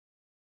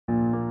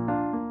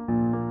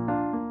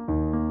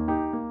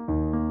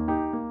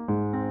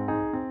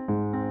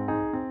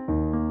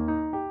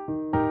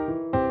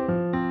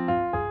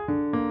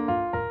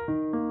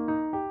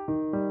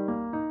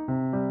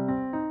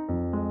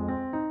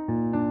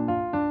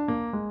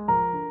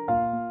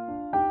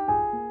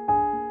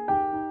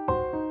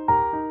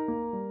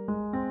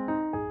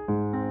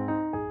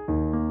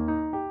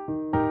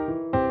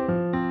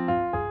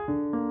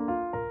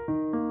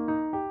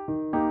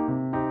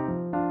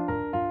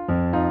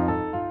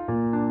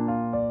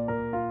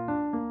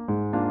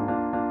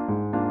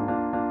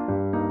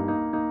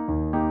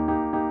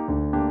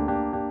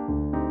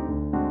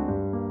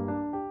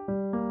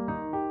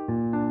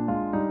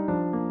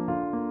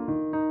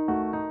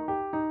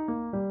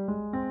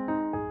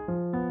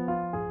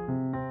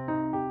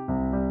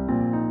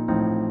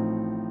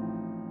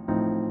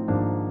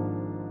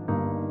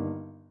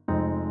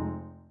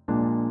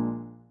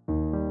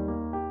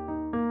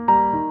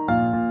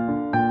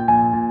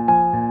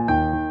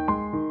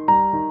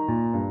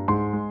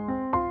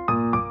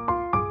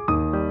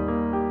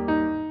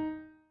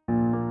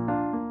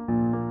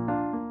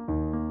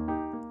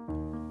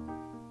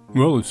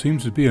Well, it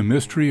seems to be a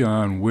mystery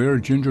on where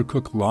Ginger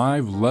Cook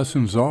Live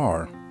lessons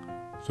are,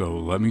 so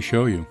let me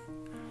show you.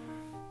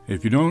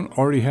 If you don't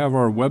already have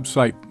our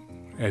website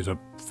as a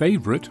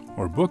favorite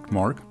or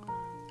bookmark,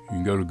 you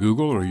can go to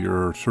Google or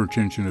your search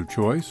engine of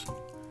choice,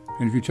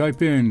 and if you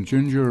type in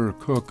Ginger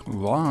Cook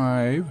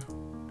Live,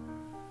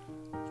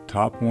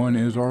 top one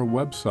is our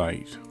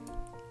website.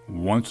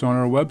 Once on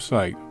our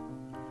website,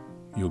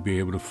 you'll be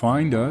able to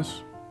find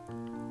us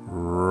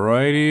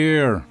right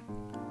here.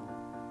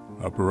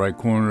 Upper right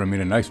corner,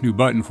 a nice new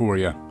button for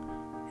you.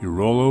 You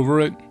roll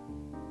over it,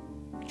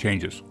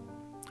 changes.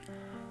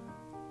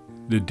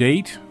 The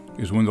date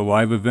is when the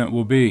live event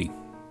will be.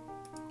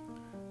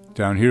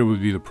 Down here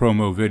would be the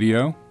promo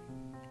video.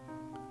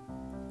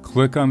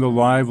 Click on the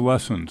live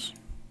lessons.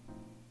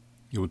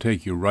 It will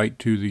take you right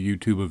to the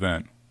YouTube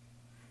event.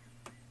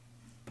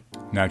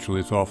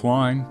 Naturally, it's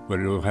offline, but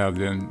it will have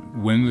then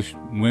when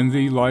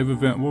the live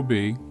event will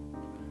be,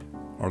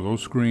 our little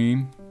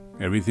screen,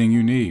 everything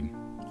you need.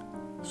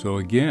 So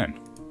again,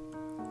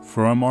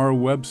 from our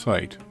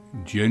website,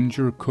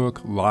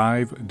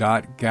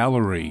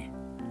 gingercooklive.gallery,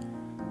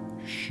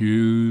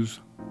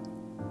 choose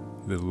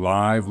the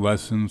live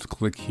lessons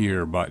click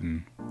here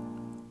button.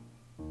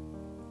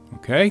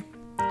 Okay?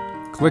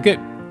 Click it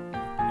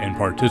and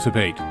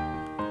participate.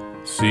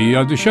 See you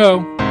at the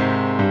show.